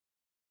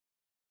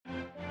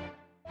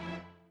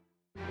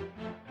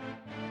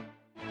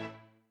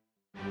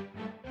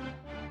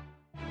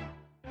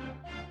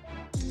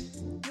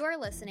You are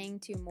listening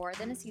to More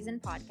Than a Season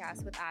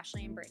podcast with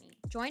Ashley and Brittany.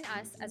 Join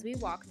us as we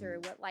walk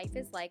through what life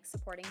is like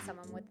supporting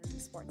someone within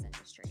the sports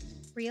industry.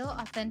 Real,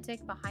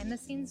 authentic,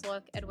 behind-the-scenes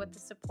look at what the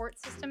support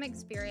system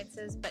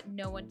experiences but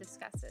no one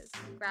discusses.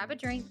 Grab a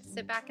drink,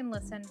 sit back and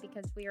listen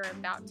because we are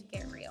about to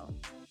get real.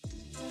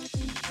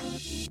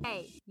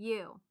 Hey,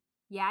 you.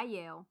 Yeah,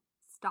 you.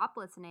 Stop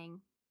listening,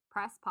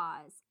 press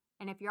pause,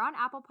 and if you're on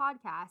Apple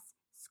Podcasts,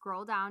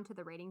 scroll down to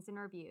the ratings and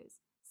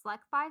reviews.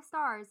 Select 5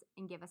 stars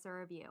and give us a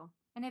review.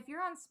 And if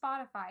you're on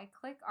Spotify,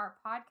 click our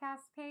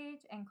podcast page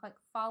and click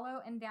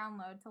follow and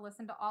download to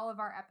listen to all of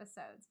our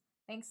episodes.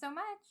 Thanks so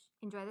much.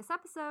 Enjoy this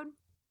episode.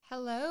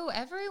 Hello,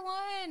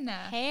 everyone.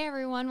 Hey,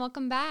 everyone.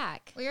 Welcome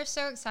back. We are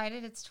so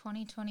excited. It's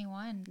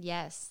 2021.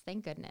 Yes,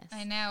 thank goodness.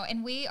 I know.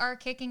 And we are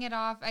kicking it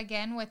off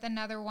again with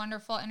another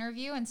wonderful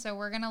interview. And so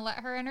we're going to let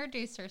her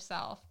introduce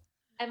herself.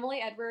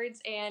 Emily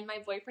Edwards, and my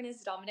boyfriend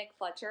is Dominic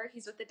Fletcher.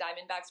 He's with the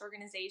Diamondbacks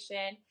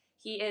organization.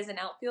 He is an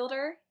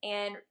outfielder,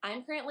 and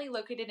I'm currently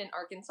located in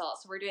Arkansas,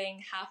 so we're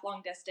doing half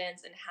long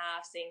distance and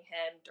half seeing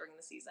him during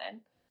the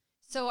season.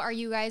 So are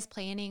you guys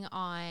planning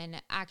on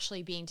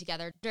actually being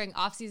together during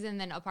off season,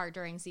 then apart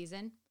during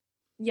season?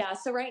 Yeah,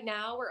 so right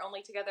now we're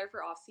only together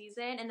for off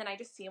season, and then I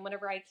just see him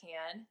whenever I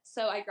can.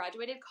 So I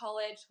graduated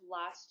college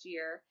last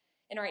year,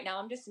 and right now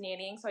I'm just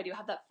nannying, so I do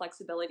have that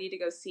flexibility to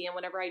go see him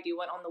whenever I do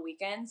want on the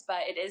weekends,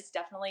 but it is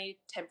definitely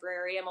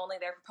temporary. I'm only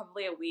there for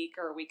probably a week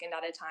or a weekend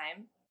at a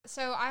time.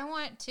 So I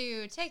want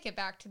to take it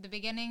back to the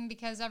beginning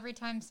because every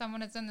time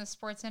someone is in the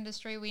sports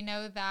industry, we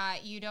know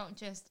that you don't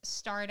just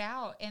start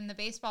out in the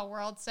baseball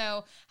world.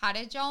 So how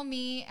did y'all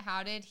meet?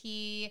 How did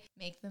he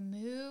make the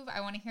move? I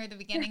want to hear the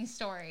beginning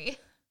story.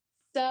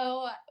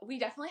 So we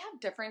definitely have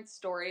different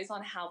stories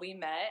on how we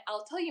met.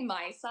 I'll tell you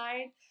my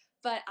side,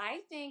 but I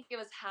think it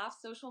was half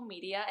social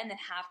media and then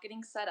half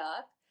getting set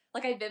up.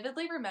 Like, I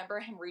vividly remember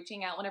him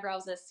reaching out whenever I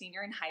was a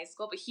senior in high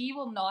school, but he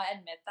will not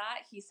admit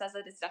that. He says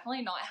that it's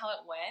definitely not how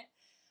it went.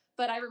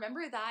 But I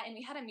remember that, and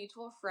we had a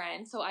mutual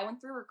friend. So I went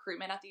through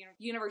recruitment at the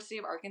University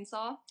of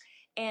Arkansas,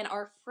 and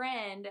our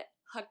friend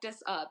hooked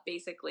us up,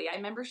 basically. I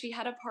remember she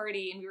had a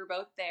party, and we were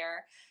both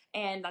there,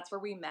 and that's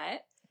where we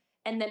met.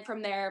 And then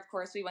from there, of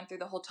course, we went through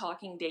the whole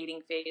talking,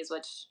 dating phase,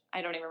 which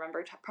I don't even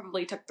remember,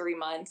 probably took 3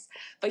 months.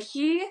 But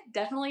he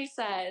definitely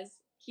says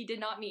he did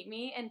not meet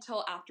me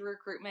until after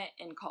recruitment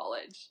in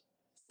college.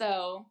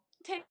 So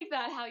take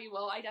that how you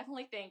will. I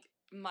definitely think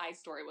my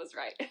story was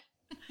right.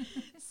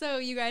 So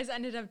you guys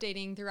ended up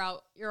dating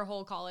throughout your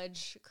whole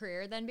college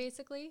career then,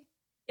 basically?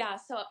 Yeah,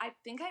 so I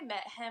think I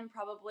met him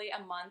probably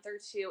a month or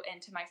two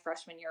into my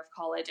freshman year of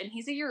college, and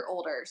he's a year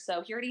older,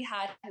 so he already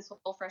had his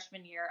whole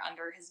freshman year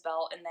under his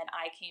belt, and then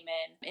I came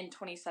in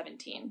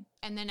 2017.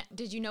 And then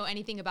did you know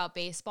anything about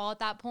baseball at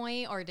that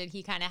point, or did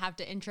he kind of have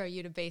to intro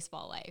you to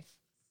baseball life?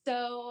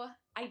 So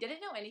I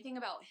didn't know anything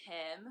about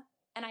him,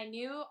 and I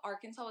knew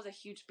Arkansas was a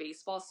huge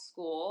baseball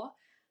school.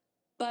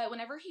 But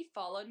whenever he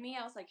followed me,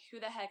 I was like, who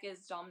the heck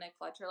is Dominic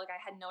Fletcher? Like, I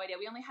had no idea.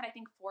 We only had, I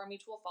think, 4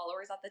 mutual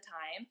followers at the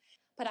time.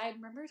 But I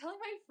remember telling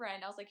my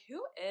friend, I was like,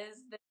 who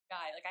is this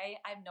guy? Like, I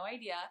have no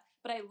idea.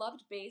 But I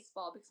loved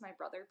baseball because my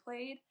brother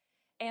played.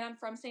 And I'm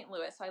from St.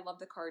 Louis, so I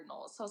love the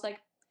Cardinals. So I was like,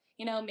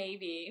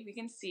 maybe we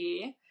can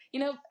see.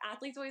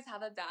 Athletes always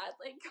have a bad,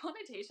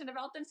 connotation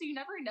about them. So you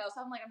never know. So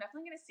I'm like, I'm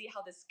definitely going to see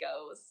how this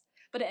goes.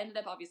 But it ended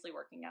up obviously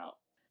working out.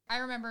 I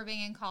remember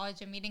being in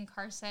college and meeting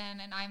Carson,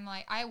 and I'm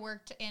like, I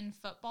worked in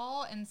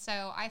football, and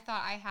so I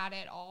thought I had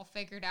it all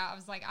figured out. I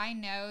was like, I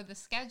know the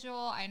schedule,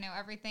 I know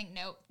everything.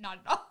 Nope, not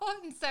at all.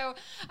 And so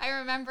I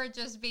remember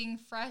just being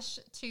fresh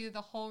to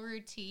the whole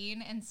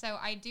routine. And so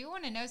I do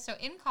want to know, so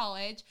in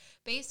college,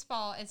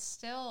 baseball is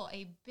still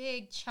a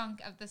big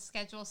chunk of the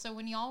schedule. So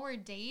when y'all were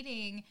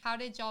dating, how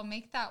did y'all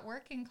make that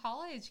work in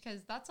college?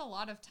 Because that's a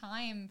lot of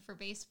time for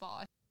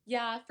baseball.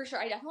 Yeah, for sure.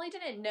 I definitely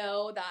didn't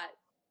know that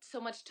so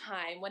much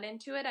time went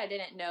into it. I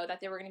didn't know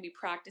that they were going to be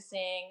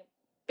practicing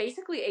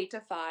basically 8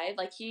 to 5.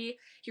 Like he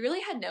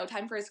really had no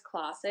time for his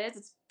classes.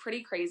 It's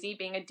pretty crazy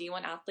being a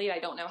D1 athlete. I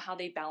don't know how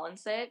they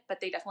balance it, but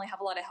they definitely have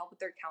a lot of help with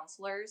their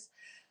counselors.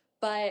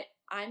 But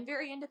I'm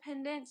very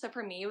independent, so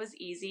for me it was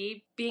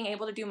easy being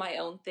able to do my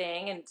own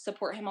thing and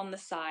support him on the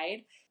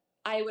side.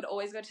 I would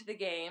always go to the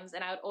games,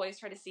 and I would always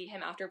try to see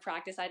him after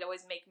practice. I'd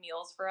always make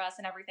meals for us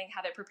and everything,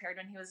 have it prepared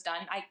when he was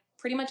done. I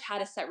pretty much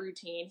had a set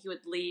routine. He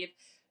would leave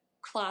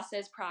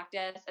classes,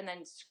 practice, and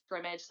then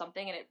scrimmage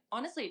something, and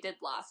it did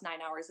last 9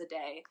 hours a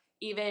day,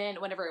 even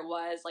whenever it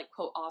was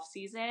quote off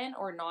season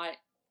or not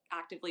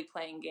actively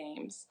playing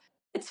games.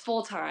 It's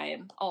full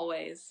time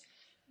always.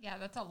 Yeah,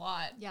 that's a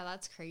lot. Yeah,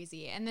 that's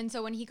crazy. And then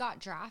so when he got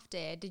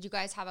drafted, did you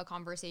guys have a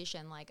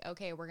conversation like,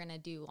 okay, we're gonna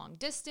do long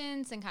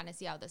distance and kind of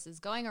see how this is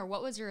going, or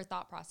what was your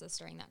thought process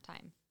during that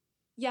time?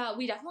 Yeah,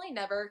 we definitely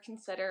never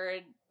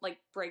considered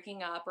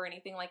breaking up or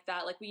anything like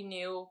that. We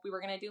knew we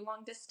were gonna do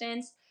long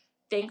distance.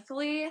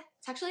 Thankfully,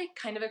 it's actually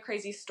kind of a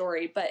crazy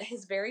story, but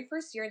his very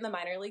first year in the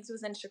minor leagues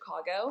was in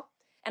Chicago,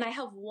 and I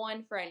have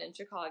one friend in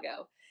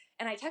Chicago.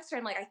 And I text her,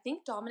 I'm like, I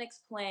think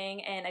Dominic's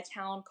playing in a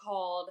town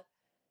called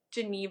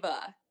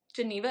Geneva.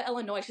 Geneva,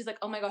 Illinois. She's like,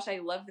 oh my gosh, I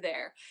live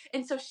there.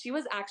 And so she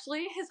was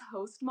actually his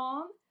host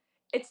mom.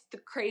 It's the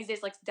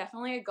craziest, like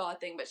definitely a God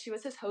thing, but she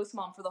was his host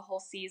mom for the whole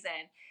season.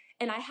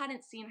 And I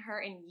hadn't seen her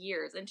in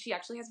years. And she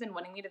actually has been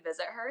wanting me to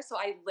visit her. So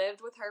I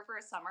lived with her for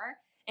a summer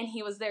and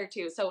he was there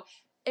too. So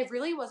it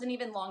really wasn't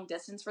even long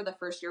distance for the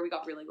first year. We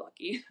got really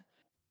lucky.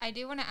 I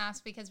do want to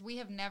ask, because we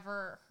have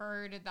never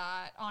heard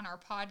that on our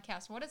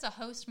podcast. What is a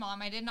host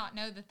mom? I did not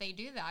know that they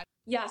do that.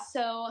 Yeah,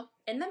 so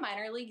in the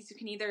minor leagues, you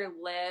can either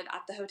live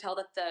at the hotel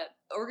that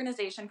the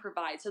organization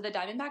provides. So the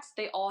Diamondbacks,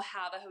 they all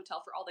have a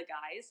hotel for all the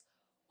guys.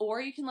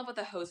 Or you can live with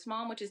a host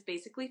mom, which is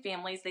basically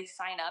families. They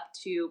sign up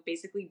to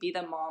basically be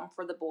the mom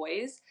for the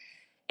boys.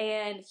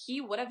 And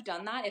he would have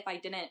done that if I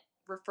didn't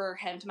refer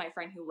him to my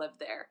friend who lived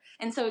there.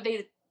 And so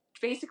they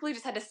basically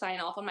just had to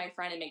sign off on my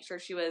friend and make sure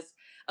she was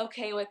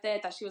okay with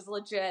it, that she was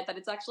legit, that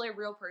it's actually a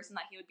real person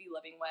that he would be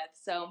living with.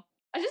 So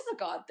it's just a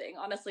God thing,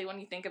 honestly, when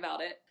you think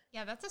about it.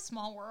 Yeah, that's a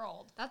small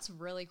world. That's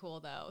really cool,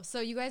 though. So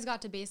you guys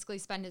got to basically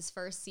spend his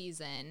first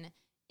season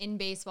in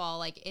baseball,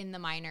 like in the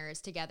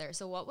minors together.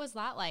 So what was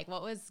that like?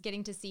 What was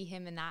getting to see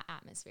him in that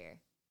atmosphere?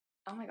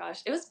 Oh my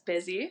gosh, it was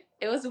busy.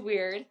 It was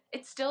weird.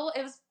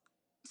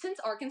 Since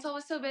Arkansas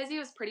was so busy, it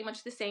was pretty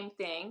much the same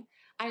thing.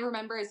 I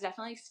remember it's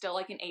definitely still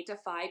like an 8 to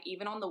 5,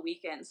 even on the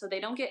weekends. So they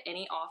don't get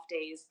any off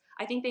days.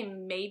 I think they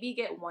maybe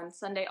get one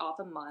Sunday off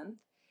a month.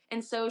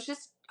 And so it's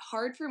just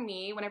hard for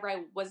me whenever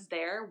I was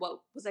there. What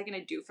was I going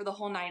to do for the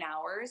whole 9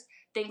 hours?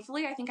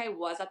 Thankfully, I think I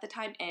was at the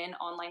time in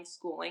online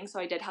schooling, so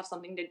I did have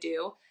something to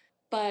do.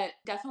 But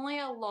definitely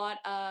a lot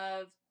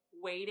of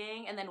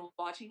waiting and then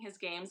watching his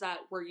games that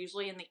were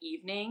usually in the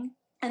evening.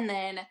 And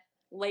then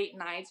late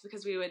nights,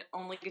 because we would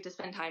only get to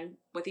spend time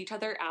with each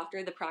other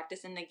after the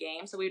practice and the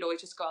game. So we'd always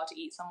just go out to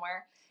eat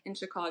somewhere in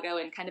Chicago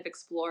and kind of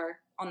explore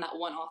on that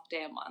one off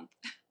day a month.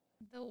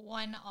 The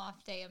one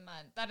off day a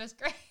month. That is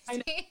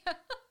crazy.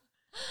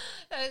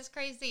 That is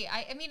crazy.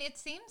 I mean, it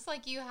seems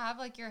like you have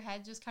like your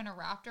head just kind of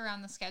wrapped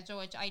around the schedule,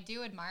 which I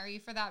do admire you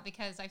for that,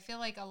 because I feel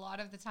like a lot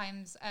of the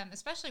times,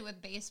 especially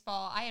with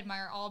baseball, I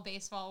admire all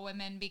baseball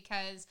women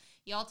because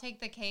y'all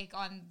take the cake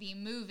on the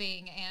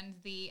moving and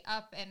the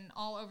up and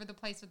all over the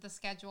place with the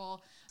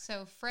schedule.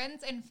 So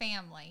friends and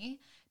family,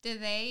 do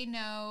they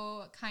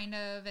know kind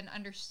of and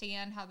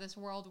understand how this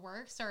world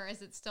works, or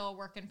is it still a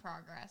work in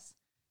progress?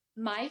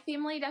 My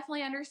family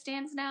definitely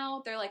understands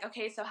now. They're like,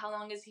 okay, so how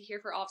long is he here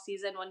for off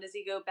season? When does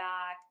he go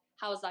back?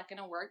 How is that going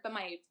to work? But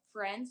my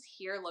friends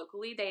here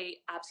locally, they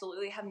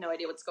absolutely have no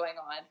idea what's going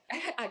on.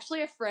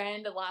 Actually, a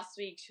friend last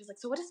week, she was like,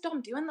 so what does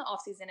Dom do in the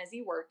off season? Is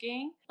he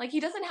working? Like,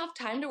 he doesn't have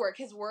time to work.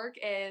 His work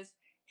is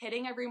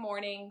hitting every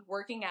morning,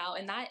 working out,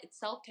 and that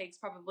itself takes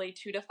probably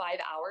 2 to 5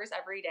 hours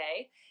every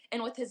day.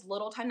 And with his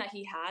little time that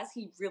he has,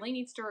 he really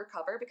needs to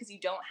recover because you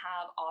don't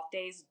have off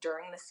days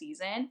during the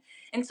season.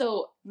 And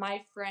so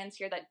my friends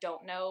here that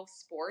don't know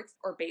sports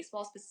or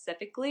baseball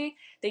specifically,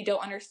 they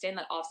don't understand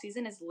that off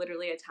season is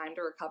literally a time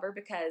to recover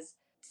because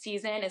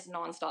season is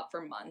nonstop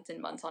for months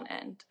and months on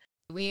end.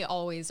 We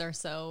always are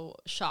so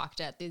shocked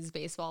at these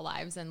baseball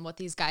lives and what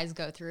these guys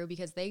go through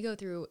because they go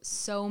through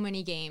so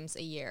many games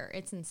a year.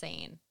 It's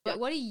insane. But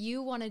what do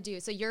you want to do?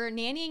 So you're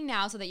nannying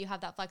now so that you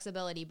have that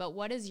flexibility, but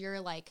what is your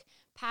like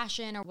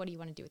passion or what do you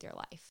want to do with your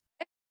life?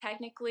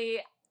 Technically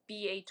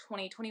be a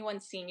 2021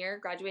 senior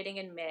graduating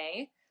in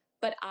May,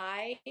 but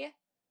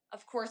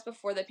of course,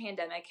 before the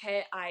pandemic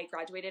hit, I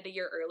graduated a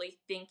year early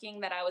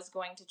thinking that I was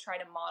going to try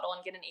to model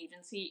and get an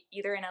agency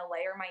either in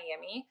LA or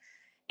Miami.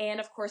 And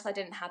of course, that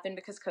didn't happen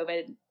because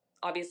COVID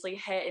obviously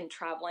hit and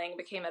traveling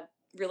became a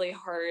really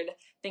hard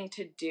thing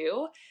to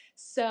do.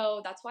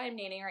 So that's why I'm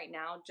nannying right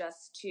now,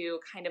 just to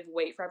kind of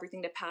wait for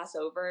everything to pass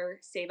over,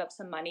 save up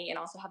some money, and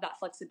also have that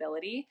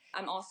flexibility.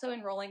 I'm also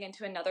enrolling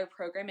into another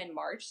program in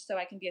March so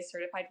I can be a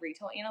certified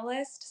retail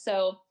analyst.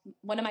 So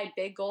one of my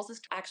big goals is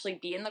to actually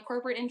be in the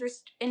corporate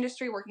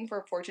industry working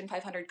for a Fortune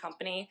 500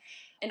 company.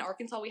 In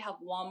Arkansas, we have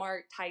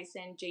Walmart,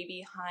 Tyson,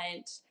 JB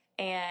Hunt,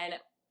 and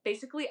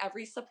basically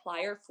every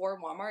supplier for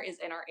Walmart is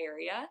in our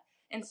area.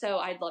 And so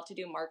I'd love to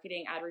do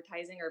marketing,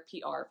 advertising, or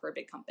PR for a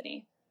big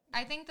company.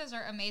 I think those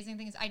are amazing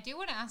things. I do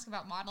want to ask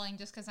about modeling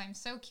just because I'm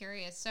so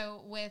curious.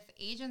 So with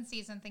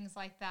agencies and things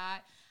like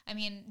that, I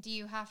mean, do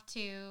you have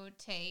to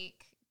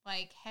take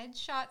like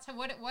headshots?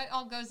 What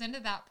all goes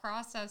into that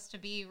process to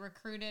be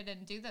recruited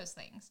and do those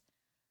things?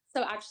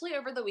 So actually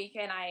over the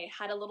weekend, I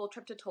had a little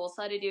trip to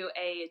Tulsa to do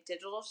a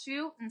digital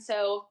shoot. And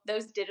so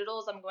those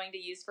digitals I'm going to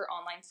use for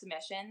online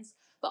submissions.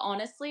 But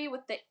honestly,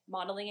 with the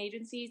modeling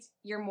agencies,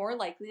 you're more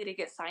likely to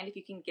get signed if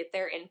you can get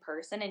there in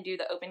person and do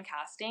the open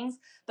castings.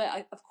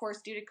 But of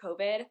course, due to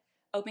COVID,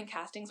 open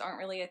castings aren't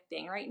really a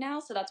thing right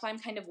now. So that's why I'm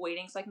kind of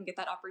waiting so I can get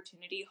that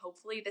opportunity,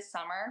 hopefully this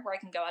summer, where I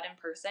can go out in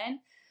person.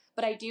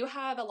 But I do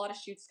have a lot of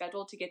shoots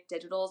scheduled to get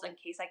digitals in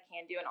case I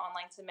can do an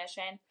online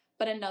submission.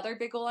 But another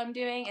big goal I'm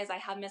doing is I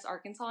have Miss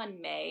Arkansas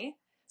in May.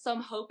 So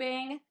I'm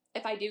hoping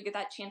if I do get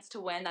that chance to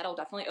win, that'll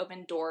definitely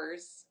open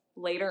doors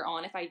later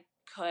on if I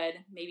could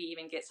maybe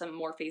even get some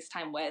more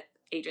FaceTime with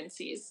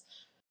agencies.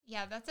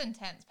 Yeah, that's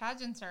intense.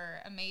 Pageants are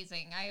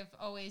amazing. I've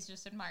always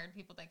just admired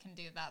people that can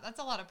do that. That's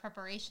a lot of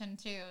preparation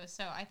too.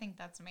 So I think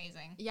that's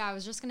amazing. Yeah, I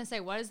was just going to say,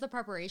 what is the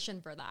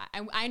preparation for that?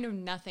 I know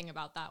nothing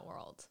about that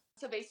world.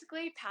 So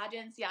basically,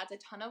 pageants, yeah, it's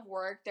a ton of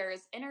work.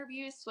 There's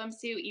interviews,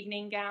 swimsuit,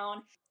 evening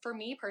gown. For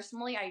me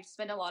personally, I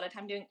spend a lot of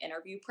time doing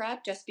interview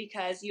prep just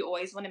because you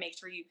always want to make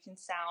sure you can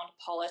sound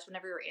polished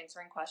whenever you're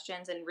answering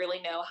questions and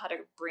really know how to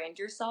brand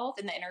yourself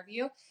in the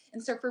interview.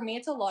 And so for me,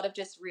 it's a lot of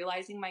just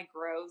realizing my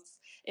growths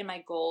and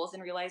my goals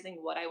and realizing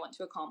what I want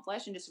to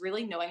accomplish and just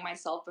really knowing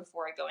myself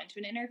before I go into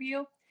an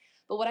interview.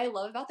 But what I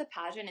love about the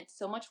pageant, it's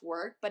so much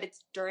work, but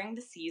it's during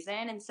the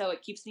season. And so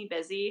it keeps me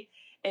busy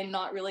and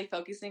not really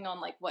focusing on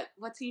like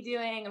what's he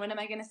doing and when am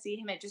I going to see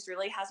him. It just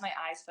really has my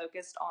eyes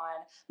focused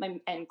on my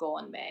end goal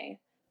in May.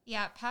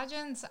 Yeah,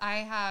 pageants, I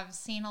have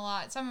seen a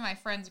lot. Some of my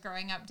friends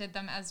growing up did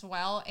them as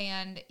well.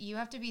 And you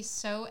have to be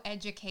so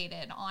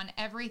educated on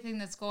everything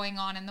that's going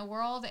on in the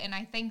world. And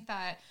I think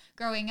that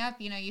growing up,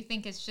 you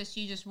think it's just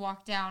you just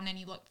walk down and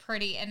you look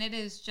pretty. And it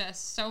is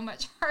just so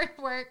much hard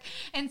work.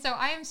 And so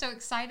I am so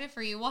excited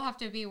for you. We'll have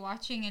to be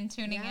watching and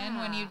tuning in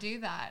when you do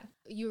that.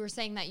 You were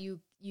saying that you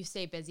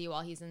stay busy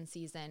while he's in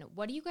season.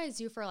 What do you guys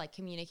do for like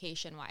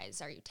communication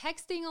wise? Are you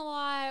texting a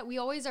lot? We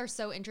always are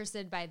so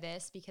interested by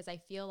this because I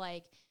feel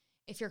like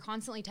if you're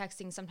constantly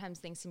texting, sometimes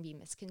things can be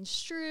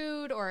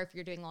misconstrued, or if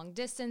you're doing long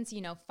distance,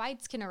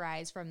 fights can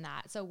arise from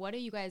that. So what do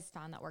you guys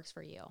found that works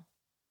for you?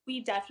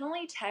 We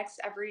definitely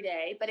text every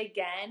day, but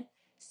again,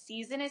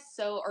 season is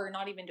or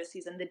not even just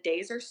season, the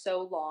days are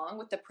so long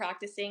with the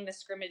practicing, the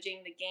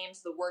scrimmaging, the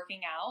games, the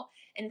working out.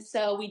 And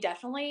so we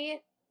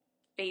definitely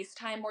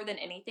FaceTime more than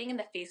anything, and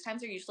the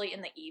FaceTimes are usually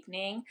in the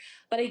evening.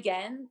 But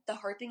again, the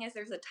hard thing is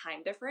there's a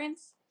time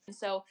difference. And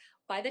so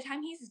by the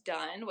time he's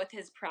done with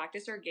his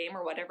practice or game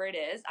or whatever it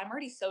is, I'm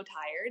already so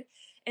tired.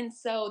 And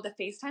so the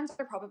FaceTimes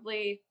are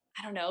probably,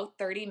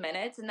 30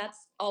 minutes, and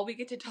that's all we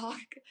get to talk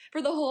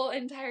for the whole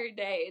entire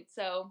day.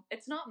 So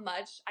it's not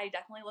much. I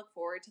definitely look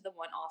forward to the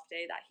one off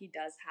day that he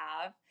does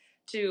have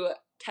to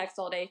text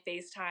all day,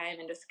 FaceTime,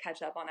 and just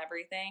catch up on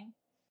everything.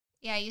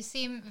 Yeah, you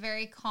seem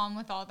very calm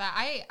with all that.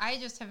 I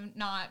just have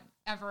not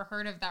ever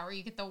heard of that where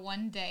you get the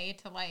one day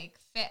to like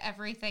fit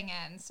everything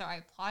in. So I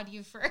applaud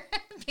you for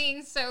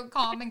being so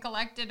calm and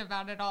collected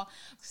about it all.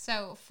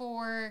 So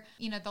for,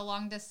 the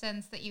long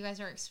distance that you guys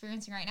are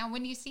experiencing right now,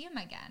 when do you see him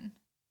again?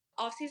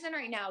 Off season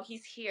right now,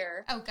 he's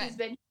here. Oh, good. He's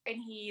been here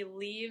and he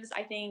leaves,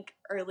 I think,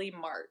 early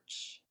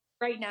March.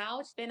 Right now,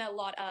 it's been a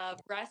lot of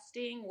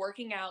resting,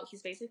 working out.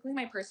 He's basically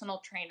my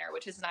personal trainer,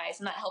 which is nice.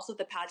 And that helps with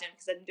the pageant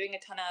because I'm doing a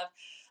ton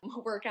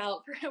of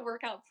workout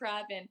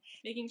prep and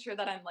making sure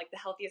that I'm like the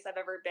healthiest I've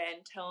ever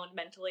been, toned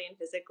mentally and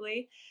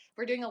physically.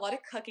 We're doing a lot of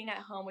cooking at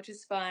home, which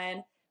is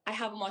fun. I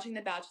have him watching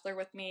The Bachelor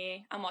with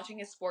me. I'm watching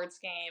his sports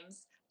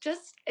games.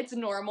 Just, it's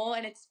normal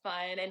and it's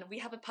fun. And we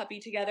have a puppy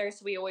together,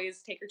 so we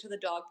always take her to the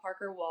dog park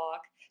or walk.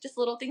 Just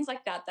little things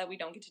like that we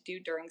don't get to do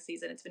during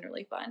season. It's been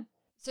really fun.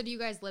 So do you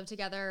guys live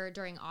together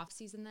during off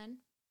season then?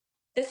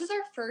 This is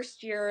our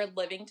first year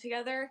living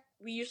together.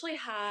 We usually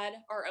had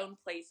our own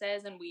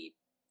places and we,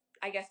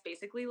 I guess,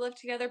 basically lived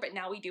together, but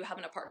now we do have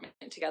an apartment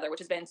together, which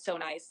has been so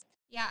nice.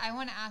 Yeah, I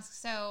want to ask,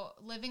 so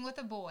living with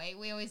a boy,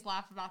 we always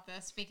laugh about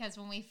this because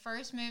when we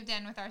first moved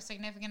in with our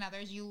significant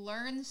others, you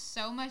learn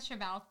so much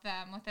about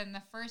them within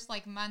the first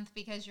month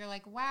because you're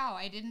like, wow,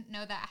 I didn't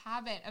know that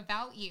habit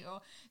about you.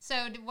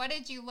 So what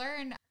did you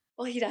learn?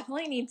 Well, he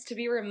definitely needs to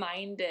be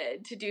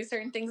reminded to do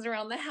certain things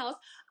around the house.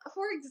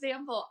 For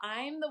example,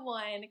 I'm the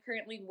one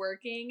currently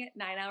working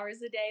 9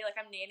 hours a day.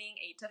 Like I'm nannying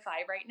 8 to 5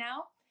 right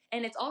now,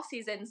 and it's off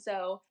season.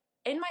 So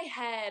in my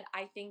head,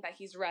 I think that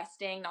he's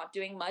resting, not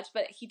doing much,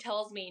 but he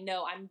tells me,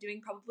 no, I'm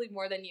doing probably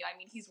more than you. I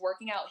mean, he's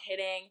working out,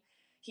 hitting.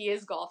 He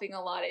is golfing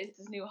a lot. It's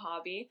his new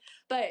hobby.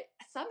 But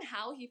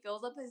somehow he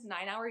fills up his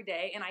 9-hour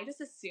day, and I just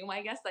assume,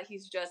 I guess, that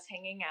he's just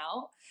hanging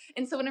out.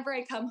 And so whenever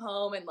I come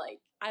home and,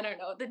 I don't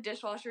know, the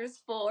dishwasher is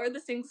full or the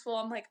sink's full,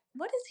 I'm like,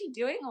 what is he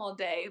doing all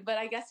day? But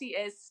I guess he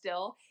is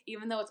still,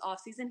 even though it's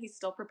off season, he's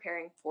still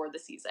preparing for the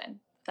season,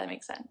 if that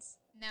makes sense.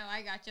 No,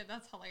 I got you.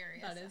 That's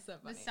hilarious. That is so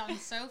funny. This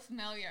sounds so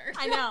familiar.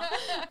 I know.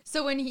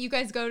 So when you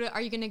guys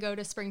are you going to go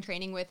to spring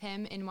training with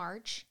him in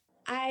March?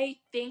 I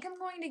think I'm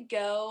going to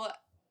go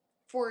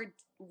for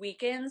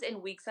weekends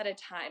and weeks at a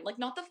time.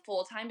 Not the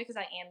full time because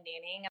I am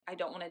nannying. I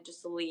don't want to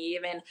just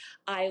leave, and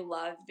I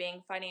love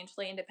being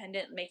financially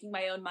independent, making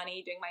my own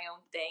money, doing my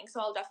own thing.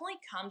 So I'll definitely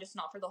come, just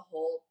not for the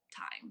whole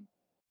time.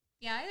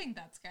 Yeah, I think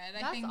that's good.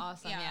 That's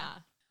awesome. Yeah.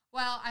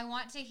 Well, I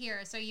want to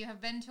hear, so you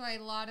have been to a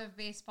lot of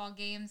baseball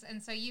games,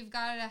 and so you've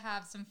got to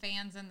have some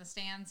fans in the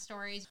stands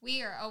stories.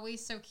 We are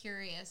always so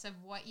curious of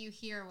what you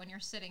hear when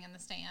you're sitting in the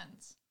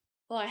stands.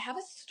 Well, I have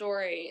a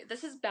story.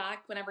 This is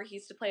back whenever he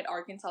used to play at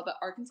Arkansas, but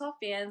Arkansas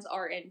fans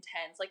are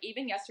intense.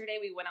 Even yesterday,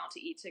 we went out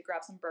to eat to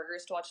grab some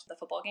burgers to watch the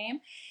football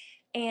game,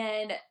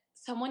 and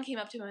someone came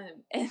up to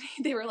him and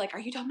they were like, "Are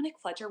you Dominic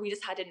Fletcher? We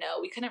just had to know.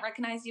 We couldn't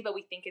recognize you, but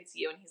we think it's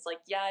you." And he's like,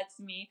 "Yeah, it's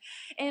me."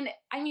 And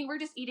I mean, we're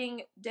just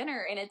eating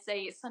dinner and it's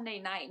a Sunday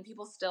night and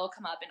people still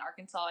come up in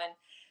Arkansas and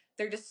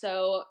they're just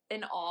so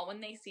in awe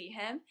when they see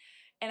him.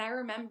 And I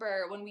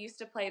remember when we used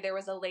to play, there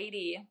was a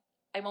lady,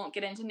 I won't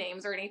get into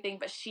names or anything,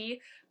 but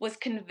she was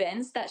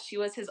convinced that she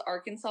was his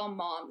Arkansas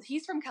mom.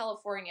 He's from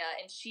California,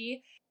 and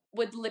she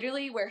would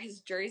literally wear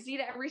his jersey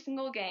to every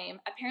single game.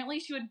 Apparently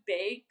she would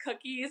bake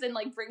cookies and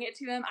like bring it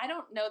to him. I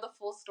don't know the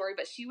full story,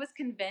 but she was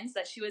convinced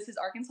that she was his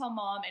Arkansas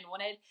mom and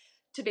wanted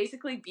to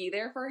basically be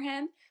there for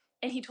him.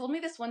 And he told me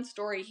this one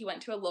story. He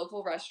went to a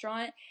local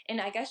restaurant, and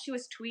I guess she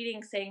was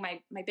tweeting saying,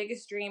 my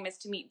biggest dream is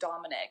to meet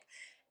Dominic.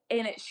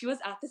 And she was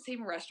at the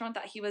same restaurant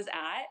that he was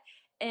at.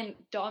 And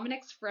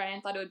Dominic's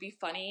friend thought it would be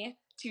funny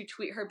to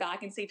tweet her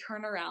back and say,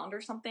 turn around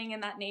or something in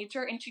that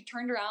nature. And she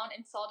turned around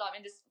and saw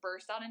Dominic just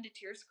burst out into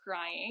tears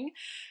crying.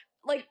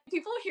 Like,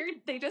 people here,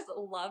 they just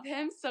love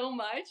him so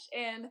much.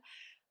 And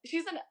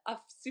she's a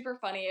super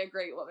funny, a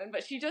great woman,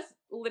 but she just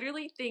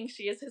literally thinks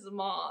she is his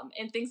mom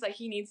and thinks that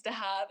he needs to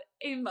have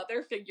a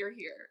mother figure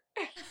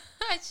here.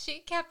 Has she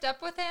kept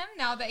up with him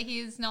now that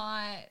he's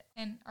not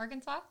in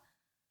Arkansas?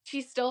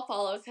 She still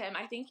follows him.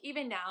 I think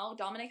even now,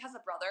 Dominic has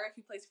a brother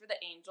who plays for the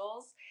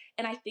Angels,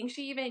 and I think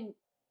she even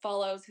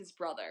follows his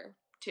brother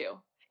too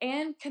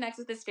and connects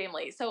with his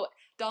family. So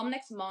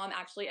Dominic's mom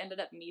actually ended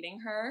up meeting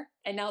her,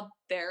 and now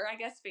they're, I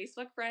guess,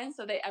 Facebook friends.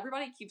 So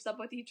everybody keeps up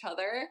with each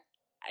other.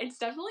 It's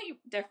definitely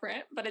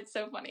different, but it's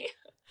so funny.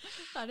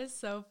 That is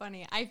so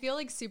funny. I feel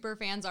like super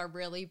fans are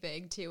really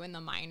big too in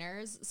the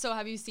minors. So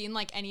have you seen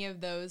like any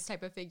of those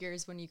type of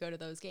figures when you go to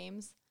those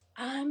games?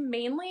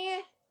 Mainly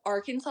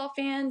Arkansas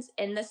fans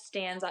in the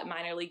stands at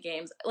minor league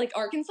games. Like,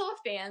 Arkansas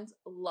fans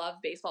love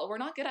baseball. We're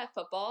not good at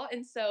football,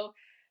 and so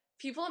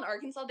people in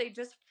Arkansas, they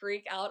just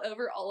freak out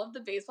over all of the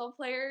baseball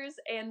players,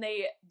 and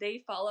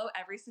they follow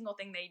every single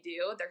thing they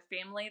do. Their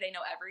family, they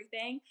know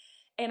everything.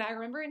 And I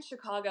remember in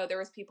Chicago, there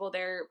was people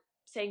there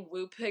saying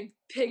 "Woo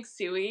Pig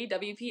Suey,"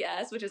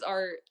 WPS, which is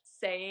our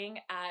saying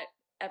at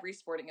every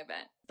sporting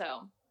event.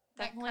 So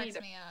that cracks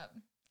me up.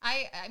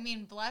 I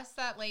mean, bless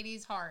that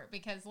lady's heart,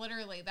 because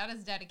literally that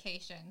is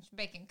dedication. She's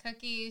baking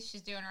cookies.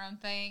 She's doing her own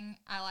thing.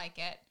 I like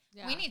it.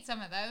 Yeah. We need some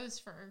of those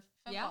for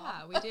football.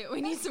 Yeah, we do. We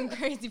need some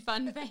crazy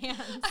fun fans.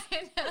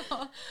 I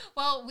know.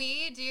 Well,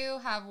 we do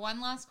have one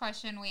last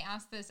question. We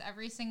ask this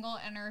every single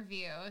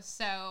interview.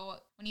 So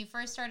when you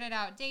first started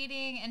out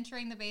dating,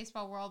 entering the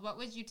baseball world, what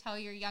would you tell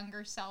your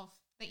younger self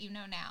that you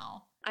know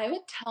now? I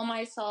would tell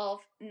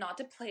myself not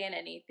to plan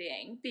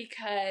anything,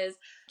 because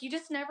you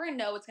just never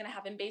know what's going to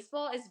happen.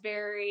 Baseball is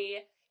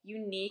very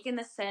unique in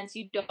the sense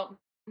you don't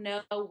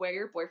know where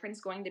your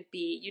boyfriend's going to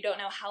be. You don't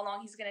know how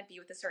long he's going to be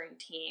with a certain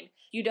team.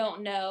 You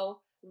don't know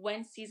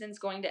when season's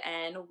going to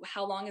end,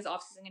 how long his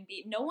off season going to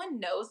be. No one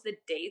knows the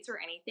dates or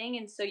anything,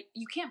 and so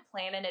you can't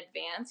plan in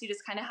advance. You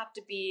just kind of have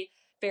to be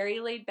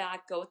very laid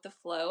back, go with the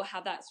flow,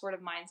 have that sort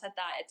of mindset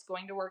that it's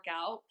going to work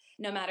out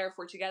no matter if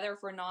we're together,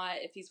 if we're not,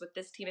 if he's with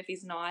this team, if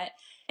he's not.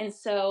 And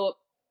so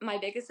my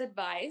biggest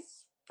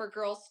advice for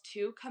girls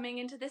too coming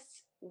into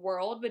this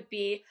world would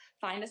be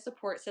find a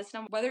support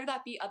system, whether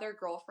that be other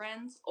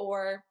girlfriends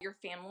or your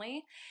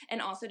family, and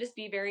also just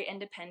be very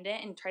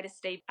independent and try to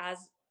stay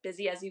as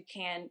busy as you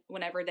can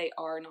whenever they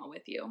are not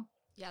with you.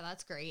 Yeah,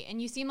 that's great.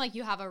 And you seem like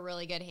you have a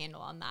really good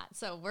handle on that.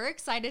 So we're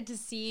excited to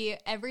see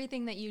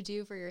everything that you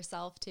do for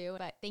yourself too.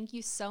 But thank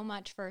you so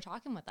much for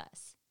talking with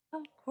us.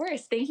 Of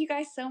course. Thank you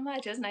guys so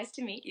much. It was nice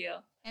to meet you.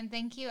 And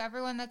thank you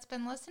everyone that's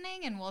been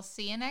listening, and we'll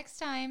see you next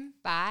time.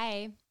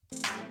 Bye.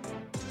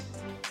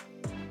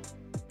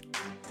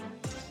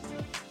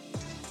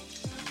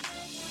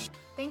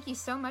 Thank you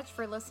so much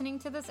for listening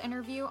to this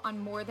interview on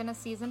More Than a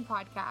Season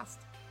podcast.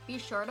 Be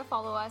sure to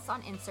follow us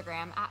on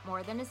Instagram at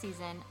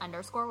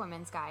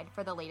morethanAseason_women's guide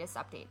for the latest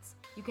updates.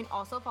 You can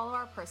also follow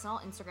our personal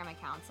Instagram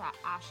accounts at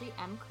Ashley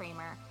M.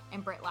 Kramer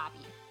and Britt Labby.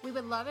 We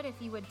would love it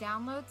if you would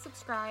download,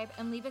 subscribe,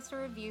 and leave us a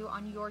review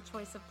on your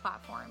choice of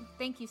platform.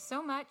 Thank you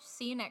so much.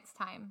 See you next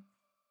time.